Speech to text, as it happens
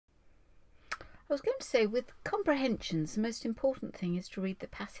I was going to say, with comprehensions, the most important thing is to read the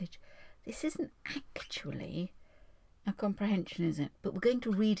passage. This isn't actually a comprehension, is it? But we're going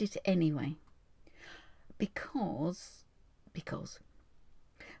to read it anyway. Because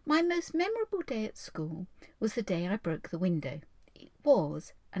my most memorable day at school was the day I broke the window. It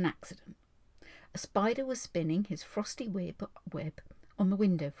was an accident. A spider was spinning his frosty web on the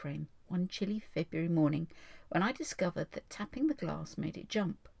window frame one chilly February morning when I discovered that tapping the glass made it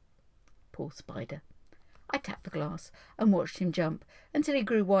jump. Poor spider. I tapped the glass and watched him jump until he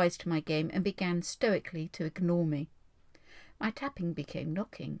grew wise to my game and began stoically to ignore me. My tapping became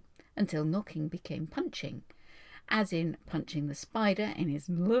knocking until knocking became punching, as in punching the spider in his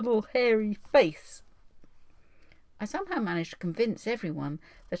little hairy face. I somehow managed to convince everyone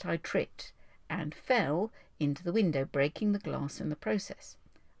that I tripped and fell into the window, breaking the glass in the process.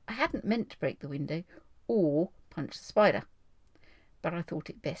 I hadn't meant to break the window or punch the spider, but I thought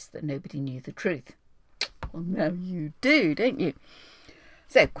it best that nobody knew the truth. Well, now you do, don't you?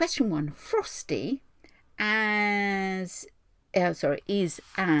 So, question 1. Frosty is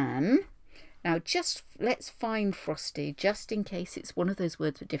an. Now, just let's find Frosty, just in case it's one of those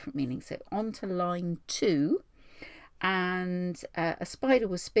words with different meanings. So, on to line 2. And a spider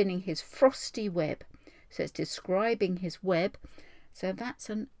was spinning his frosty web. So, it's describing his web. So, that's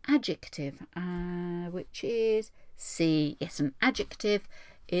an adjective, which is C. Yes, an adjective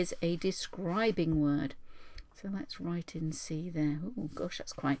is a describing word. So, let's write in C there. Oh, gosh,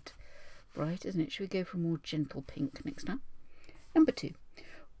 that's quite bright, isn't it? Should we go for a more gentle pink next time? Number 2.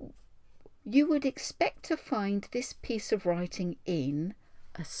 You would expect to find this piece of writing in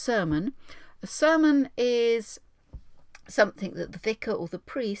a sermon. A sermon is something that the vicar or the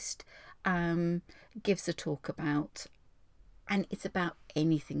priest gives a talk about, and it's about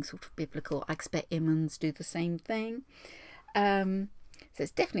anything sort of biblical. I expect imams do the same thing. So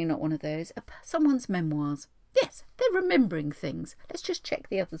it's definitely not one of those. Someone's memoirs. Yes, they're remembering things. Let's just check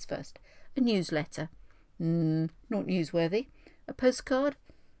the others first. A newsletter. Not newsworthy. A postcard.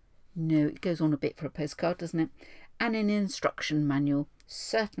 No, it goes on a bit for a postcard, doesn't it? And an instruction manual.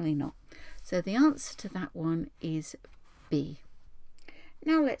 Certainly not. So the answer to that one is B.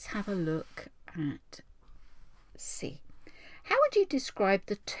 Now let's have a look at C. How would you describe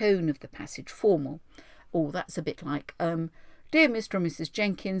the tone of the passage? Formal. Oh, that's a bit like, Dear Mr. and Mrs.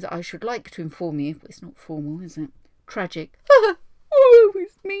 Jenkins, I should like to inform you. It's not formal, is it? Tragic. Oh,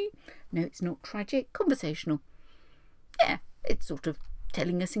 it's me. No, it's not tragic. Conversational. Yeah, it's sort of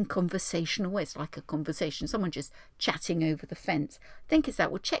telling us in conversational ways, like a conversation. Someone just chatting over the fence. I think it's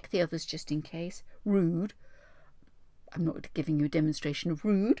that. We'll check the others just in case. Rude. I'm not giving you a demonstration of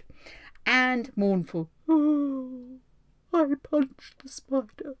rude. And mournful. Oh, I punched the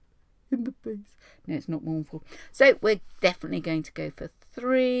spider in the face. No, it's not mournful. So we're definitely going to go for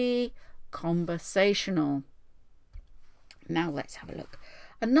 3. Conversational. Now let's have a look.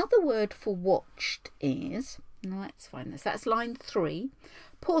 Another word for watched is, let's find this. That's line 3.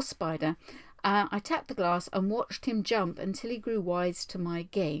 Poor spider. I tapped the glass and watched him jump until he grew wise to my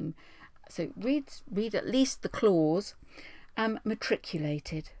game. So read at least the clause.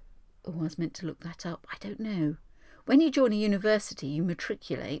 Matriculated. Oh, I was meant to look that up. I don't know. When you join a university, you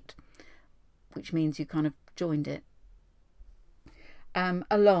matriculate, which means you kind of joined it.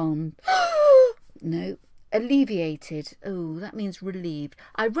 Alarmed. No. Alleviated. Oh, that means relieved.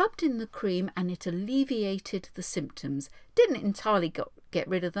 I rubbed in the cream and it alleviated the symptoms. Didn't entirely get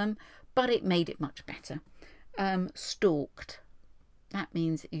rid of them, but it made it much better. Stalked. That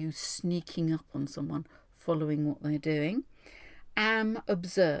means you sneaking up on someone, following what they're doing.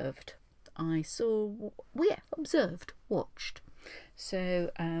 Observed. I saw, observed, watched.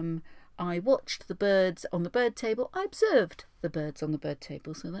 So I watched the birds on the bird table. I observed the birds on the bird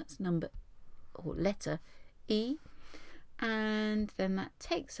table. So that's letter E. And then that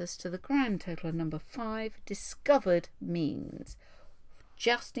takes us to the grand total of number 5. Discovered means.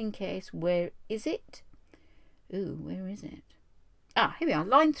 Just in case, where is it? Ooh, where is it? Ah, here we are.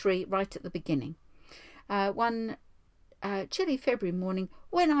 Line 3, right at the beginning. One chilly February morning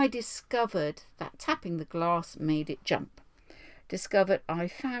when I discovered that tapping the glass made it jump. Discovered, I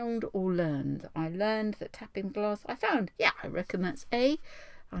found or learned. I learned that tapping the glass, I found. Yeah, I reckon that's A.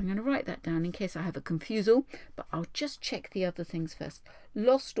 I'm going to write that down in case I have a confusal, but I'll just check the other things first.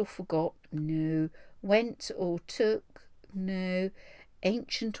 Lost or forgot? No. Went or took? No.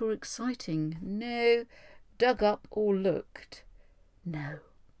 Ancient or exciting? No. Dug up or looked? No.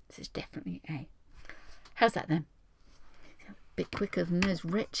 This is definitely A. How's that then? A bit quicker than those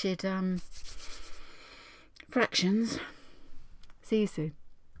wretched fractions. See you soon.